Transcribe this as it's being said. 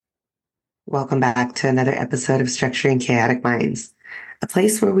Welcome back to another episode of Structuring Chaotic Minds, a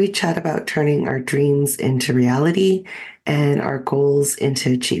place where we chat about turning our dreams into reality and our goals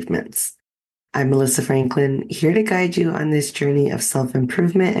into achievements. I'm Melissa Franklin, here to guide you on this journey of self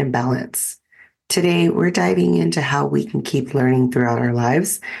improvement and balance. Today, we're diving into how we can keep learning throughout our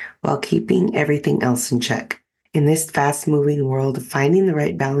lives while keeping everything else in check. In this fast moving world, finding the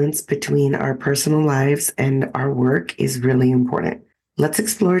right balance between our personal lives and our work is really important. Let's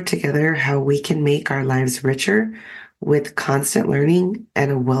explore together how we can make our lives richer with constant learning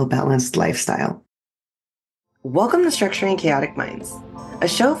and a well balanced lifestyle. Welcome to Structuring Chaotic Minds, a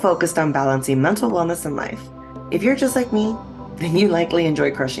show focused on balancing mental wellness and life. If you're just like me, then you likely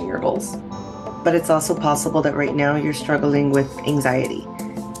enjoy crushing your goals. But it's also possible that right now you're struggling with anxiety,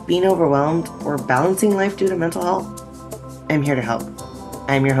 being overwhelmed, or balancing life due to mental health. I'm here to help.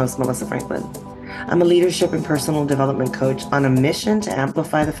 I'm your host, Melissa Franklin. I'm a leadership and personal development coach on a mission to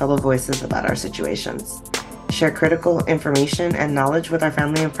amplify the fellow voices about our situations, share critical information and knowledge with our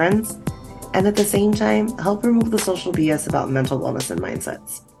family and friends, and at the same time, help remove the social BS about mental wellness and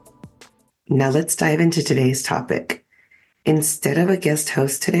mindsets. Now let's dive into today's topic. Instead of a guest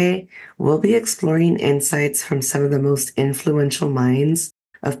host today, we'll be exploring insights from some of the most influential minds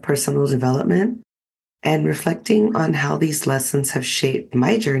of personal development and reflecting on how these lessons have shaped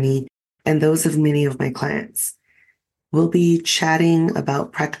my journey and those of many of my clients. We'll be chatting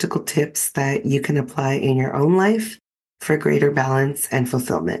about practical tips that you can apply in your own life for greater balance and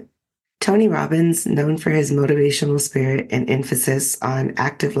fulfillment. Tony Robbins, known for his motivational spirit and emphasis on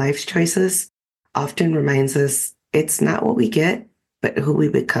active life choices, often reminds us it's not what we get, but who we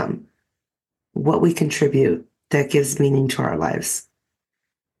become, what we contribute that gives meaning to our lives.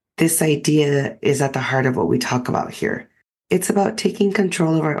 This idea is at the heart of what we talk about here. It's about taking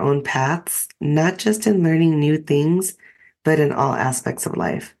control of our own paths, not just in learning new things, but in all aspects of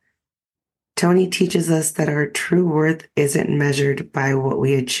life. Tony teaches us that our true worth isn't measured by what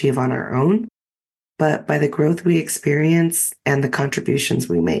we achieve on our own, but by the growth we experience and the contributions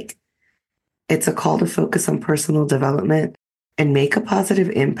we make. It's a call to focus on personal development and make a positive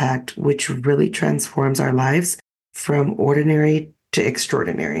impact, which really transforms our lives from ordinary to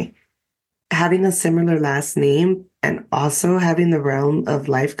extraordinary. Having a similar last name and also having the realm of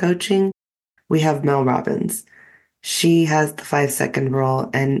life coaching, we have Mel Robbins. She has the 5-second rule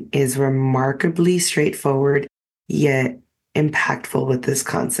and is remarkably straightforward, yet impactful with this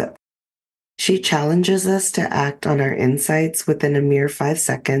concept. She challenges us to act on our insights within a mere 5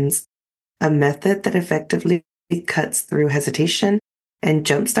 seconds, a method that effectively cuts through hesitation and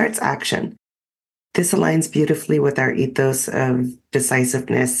jumpstarts action. This aligns beautifully with our ethos of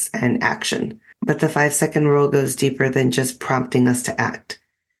decisiveness and action, but the 5-second rule goes deeper than just prompting us to act.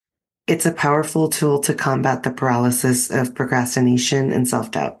 It's a powerful tool to combat the paralysis of procrastination and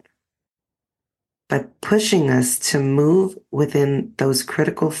self-doubt. By pushing us to move within those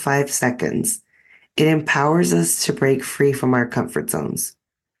critical 5 seconds, it empowers us to break free from our comfort zones,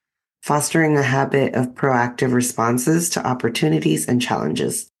 fostering a habit of proactive responses to opportunities and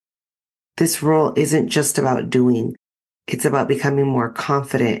challenges. This role isn't just about doing, it's about becoming more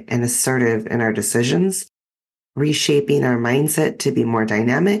confident and assertive in our decisions, reshaping our mindset to be more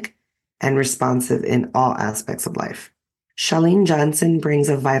dynamic and responsive in all aspects of life. Chalene Johnson brings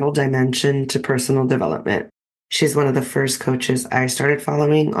a vital dimension to personal development. She's one of the first coaches I started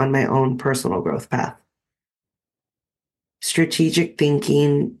following on my own personal growth path. Strategic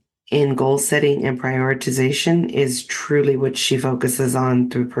thinking in goal setting and prioritization is truly what she focuses on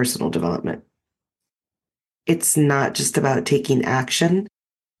through personal development. It's not just about taking action,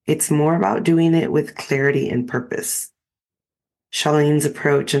 it's more about doing it with clarity and purpose. Chalene's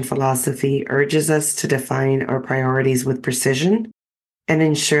approach and philosophy urges us to define our priorities with precision and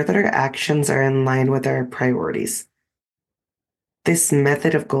ensure that our actions are in line with our priorities. This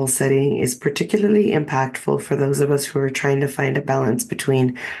method of goal setting is particularly impactful for those of us who are trying to find a balance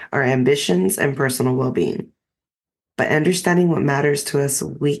between our ambitions and personal well-being. By understanding what matters to us,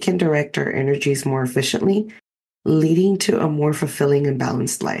 we can direct our energies more efficiently, leading to a more fulfilling and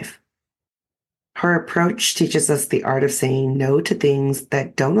balanced life. Her approach teaches us the art of saying no to things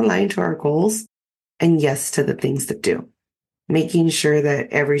that don't align to our goals and yes to the things that do, making sure that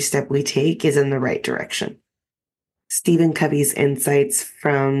every step we take is in the right direction. Stephen Covey's insights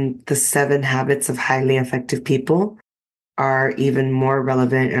from the 7 Habits of Highly Effective People are even more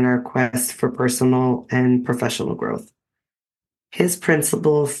relevant in our quest for personal and professional growth. His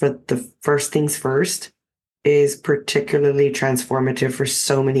principle for the first things first is particularly transformative for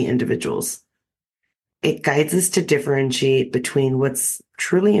so many individuals. It guides us to differentiate between what's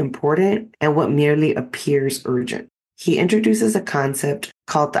truly important and what merely appears urgent. He introduces a concept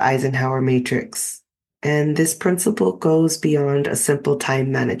called the Eisenhower Matrix, and this principle goes beyond a simple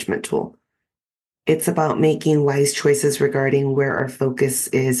time management tool. It's about making wise choices regarding where our focus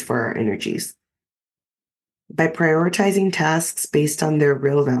is for our energies. By prioritizing tasks based on their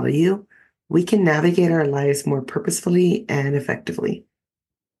real value, we can navigate our lives more purposefully and effectively.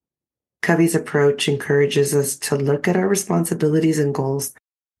 Covey's approach encourages us to look at our responsibilities and goals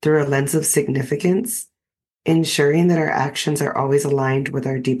through a lens of significance, ensuring that our actions are always aligned with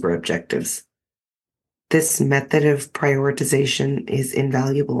our deeper objectives. This method of prioritization is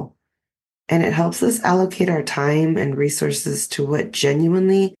invaluable, and it helps us allocate our time and resources to what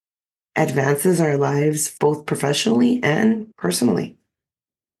genuinely advances our lives both professionally and personally.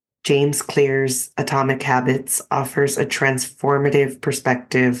 James Clear's Atomic Habits offers a transformative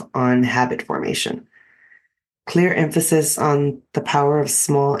perspective on habit formation. Clear emphasis on the power of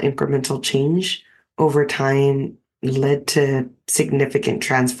small incremental change over time led to significant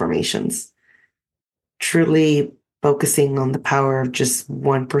transformations, truly focusing on the power of just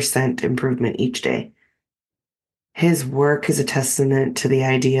 1% improvement each day. His work is a testament to the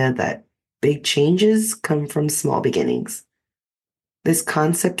idea that big changes come from small beginnings. This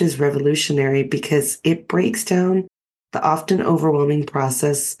concept is revolutionary because it breaks down the often overwhelming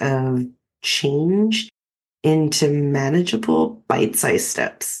process of change into manageable bite-sized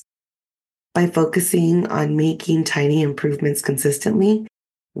steps. By focusing on making tiny improvements consistently,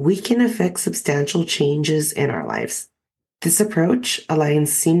 we can affect substantial changes in our lives. This approach aligns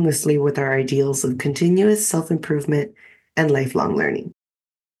seamlessly with our ideals of continuous self-improvement and lifelong learning.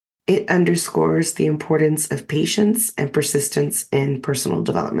 It underscores the importance of patience and persistence in personal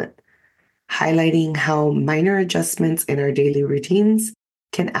development, highlighting how minor adjustments in our daily routines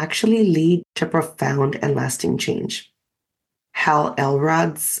can actually lead to profound and lasting change. Hal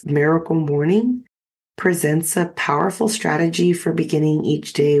Elrod's Miracle Morning presents a powerful strategy for beginning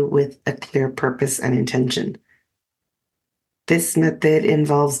each day with a clear purpose and intention. This method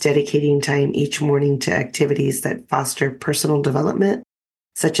involves dedicating time each morning to activities that foster personal development,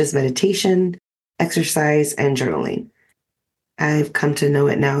 such as meditation, exercise, and journaling. I've come to know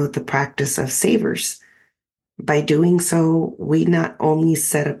it now the practice of savers. By doing so, we not only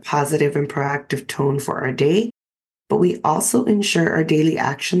set a positive and proactive tone for our day, but we also ensure our daily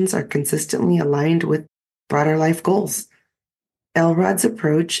actions are consistently aligned with broader life goals. Elrod's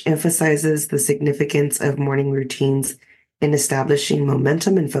approach emphasizes the significance of morning routines in establishing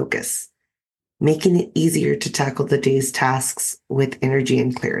momentum and focus, making it easier to tackle the day's tasks with energy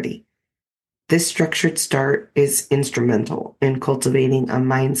and clarity. This structured start is instrumental in cultivating a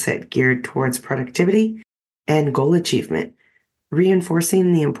mindset geared towards productivity and goal achievement,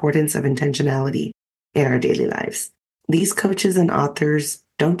 reinforcing the importance of intentionality in our daily lives. These coaches and authors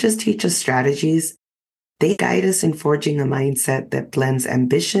don't just teach us strategies, they guide us in forging a mindset that blends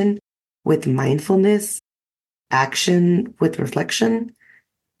ambition with mindfulness, action with reflection,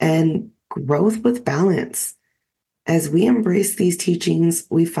 and growth with balance. As we embrace these teachings,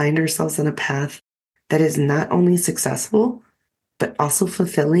 we find ourselves on a path that is not only successful, but also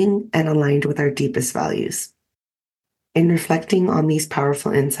fulfilling and aligned with our deepest values. In reflecting on these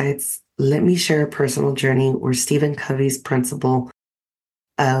powerful insights, let me share a personal journey where Stephen Covey's principle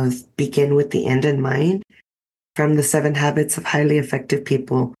of begin with the end in mind from the 7 Habits of Highly Effective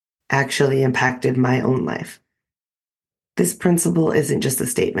People actually impacted my own life. This principle isn't just a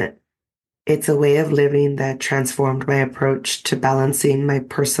statement. It's a way of living that transformed my approach to balancing my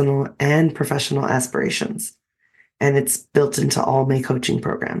personal and professional aspirations, and it's built into all my coaching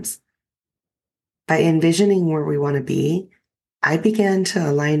programs. By envisioning where we want to be, I began to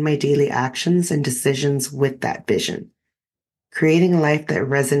align my daily actions and decisions with that vision, creating a life that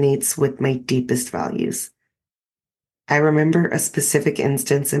resonates with my deepest values. I remember a specific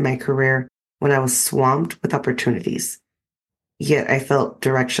instance in my career when I was swamped with opportunities, yet I felt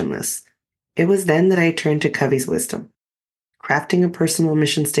directionless. It was then that I turned to Covey's wisdom, crafting a personal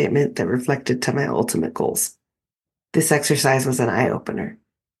mission statement that reflected to my ultimate goals. This exercise was an eye-opener.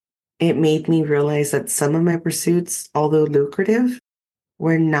 It made me realize that some of my pursuits, although lucrative,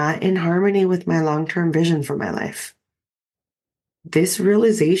 were not in harmony with my long-term vision for my life. This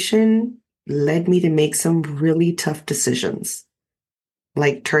realization led me to make some really tough decisions,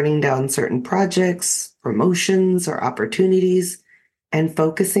 like turning down certain projects, promotions, or opportunities, and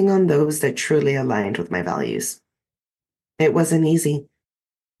focusing on those that truly aligned with my values. It wasn't easy,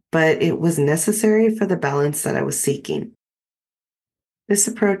 but it was necessary for the balance that I was seeking. This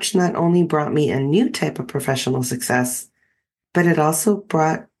approach not only brought me a new type of professional success, but it also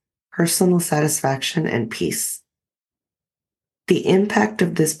brought personal satisfaction and peace. The impact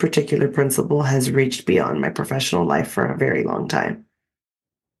of this particular principle has reached beyond my professional life for a very long time.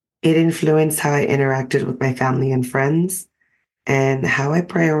 It influenced how I interacted with my family and friends and how I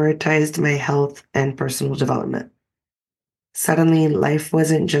prioritized my health and personal development. Suddenly, life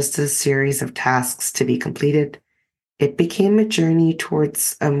wasn't just a series of tasks to be completed. It became a journey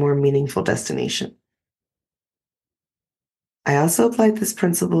towards a more meaningful destination. I also applied this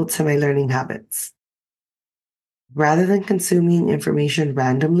principle to my learning habits. Rather than consuming information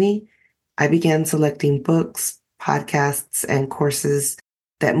randomly, I began selecting books, podcasts, and courses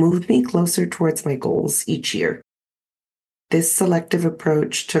that moved me closer towards my goals each year. This selective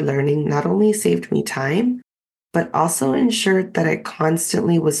approach to learning not only saved me time, but also ensured that I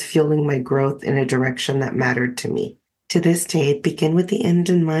constantly was fueling my growth in a direction that mattered to me. To this day, Begin with the End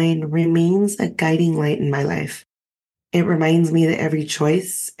in Mind remains a guiding light in my life. It reminds me that every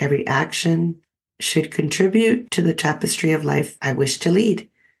choice, every action should contribute to the tapestry of life I wish to lead.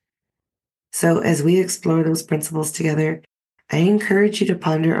 So as we explore those principles together, I encourage you to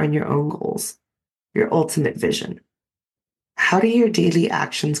ponder on your own goals, your ultimate vision. How do your daily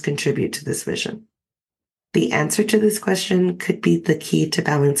actions contribute to this vision? The answer to this question could be the key to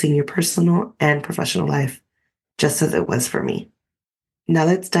balancing your personal and professional life, just as it was for me. Now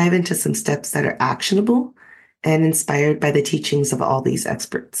let's dive into some steps that are actionable and inspired by the teachings of all these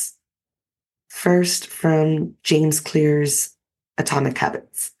experts. First, from James Clear's Atomic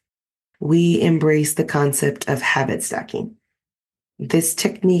Habits, we embrace the concept of habit stacking. This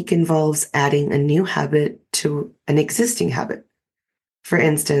technique involves adding a new habit to an existing habit. For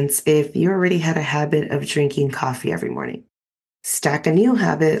instance, if you already had a habit of drinking coffee every morning, stack a new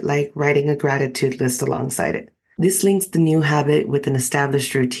habit like writing a gratitude list alongside it. This links the new habit with an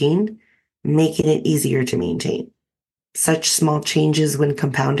established routine, making it easier to maintain. Such small changes, when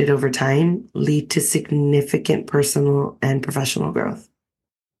compounded over time, lead to significant personal and professional growth.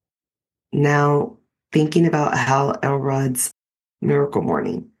 Now, thinking about Hal Elrod's Miracle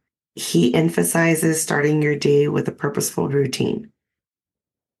Morning, he emphasizes starting your day with a purposeful routine.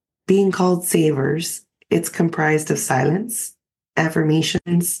 Being called Savers, it's comprised of silence,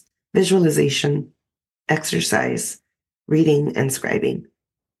 affirmations, visualization, exercise, reading, and scribing.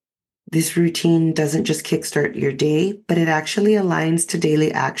 This routine doesn't just kickstart your day, but it actually aligns to daily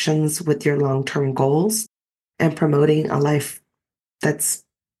actions with your long-term goals and promoting a life that's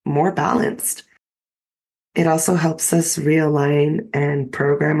more balanced. It also helps us realign and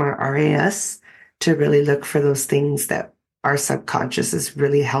program our RAS to really look for those things that our subconscious is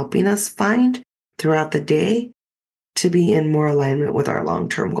really helping us find throughout the day to be in more alignment with our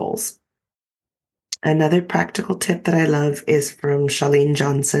long-term goals. Another practical tip that I love is from Chalene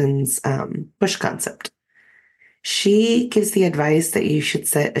Johnson's push concept. She gives the advice that you should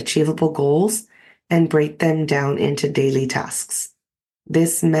set achievable goals and break them down into daily tasks.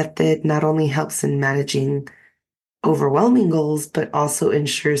 This method not only helps in managing overwhelming goals, but also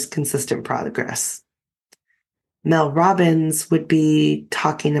ensures consistent progress. Mel Robbins would be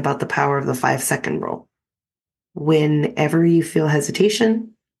talking about the power of the 5-second rule. Whenever you feel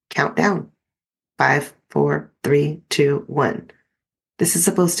hesitation, count down. 5, 4, 3, 2, 1. This is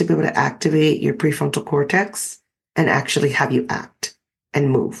supposed to be able to activate your prefrontal cortex and actually have you act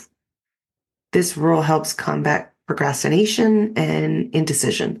and move. This rule helps combat procrastination and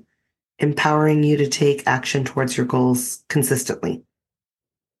indecision, empowering you to take action towards your goals consistently.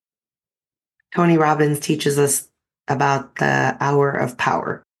 Tony Robbins teaches us about the hour of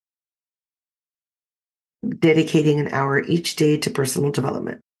power, dedicating an hour each day to personal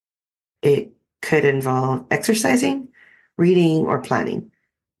development. It could involve exercising, reading, or planning.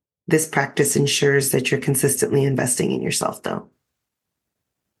 This practice ensures that you're consistently investing in yourself, though.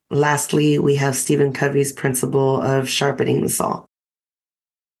 Lastly, we have Stephen Covey's principle of sharpening the saw.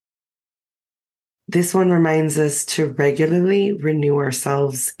 This one reminds us to regularly renew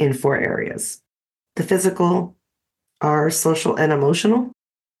ourselves in 4 areas: the physical, our social and emotional,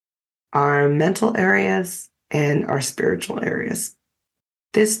 our mental areas, and our spiritual areas.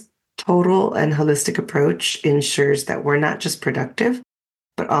 This total and holistic approach ensures that we're not just productive,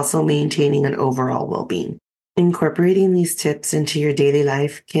 but also maintaining an overall well-being. Incorporating these tips into your daily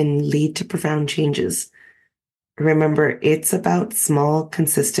life can lead to profound changes. Remember, it's about small,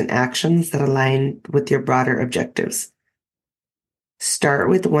 consistent actions that align with your broader objectives. Start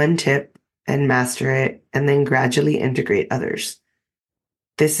with one tip and master it, and then gradually integrate others.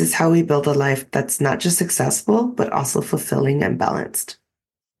 This is how we build a life that's not just successful, but also fulfilling and balanced.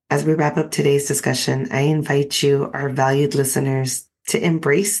 As we wrap up today's discussion, I invite you, our valued listeners, to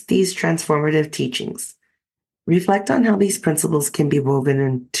embrace these transformative teachings. Reflect on how these principles can be woven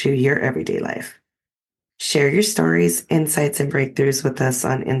into your everyday life. Share your stories, insights, and breakthroughs with us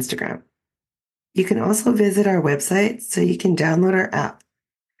on Instagram. You can also visit our website so you can download our app.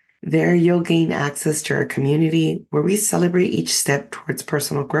 There, you'll gain access to our community where we celebrate each step towards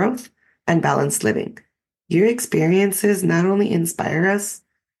personal growth and balanced living. Your experiences not only inspire us,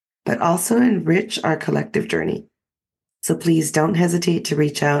 but also enrich our collective journey. So please don't hesitate to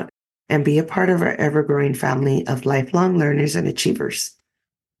reach out and be a part of our ever-growing family of lifelong learners and achievers.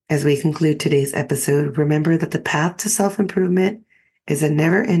 As we conclude today's episode, remember that the path to self-improvement is a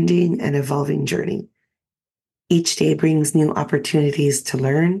never-ending and evolving journey. Each day brings new opportunities to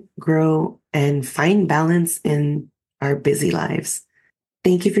learn, grow, and find balance in our busy lives.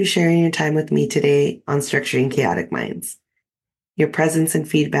 Thank you for sharing your time with me today on Structuring Chaotic Minds. Your presence and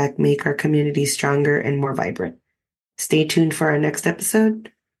feedback make our community stronger and more vibrant. Stay tuned for our next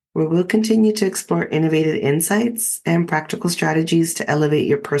episode, where we'll continue to explore innovative insights and practical strategies to elevate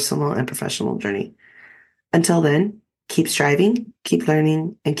your personal and professional journey. Until then, keep striving, keep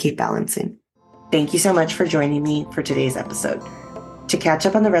learning, and keep balancing. Thank you so much for joining me for today's episode. To catch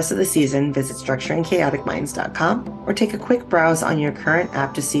up on the rest of the season, visit structuringchaoticminds.com or take a quick browse on your current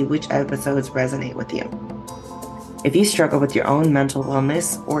app to see which episodes resonate with you. If you struggle with your own mental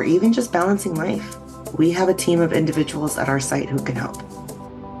wellness or even just balancing life, we have a team of individuals at our site who can help.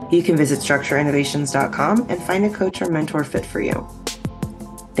 You can visit structureinnovations.com and find a coach or mentor fit for you.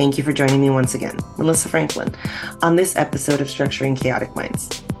 Thank you for joining me once again, Melissa Franklin, on this episode of Structuring Chaotic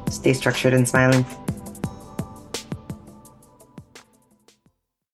Minds. Stay structured and smiling.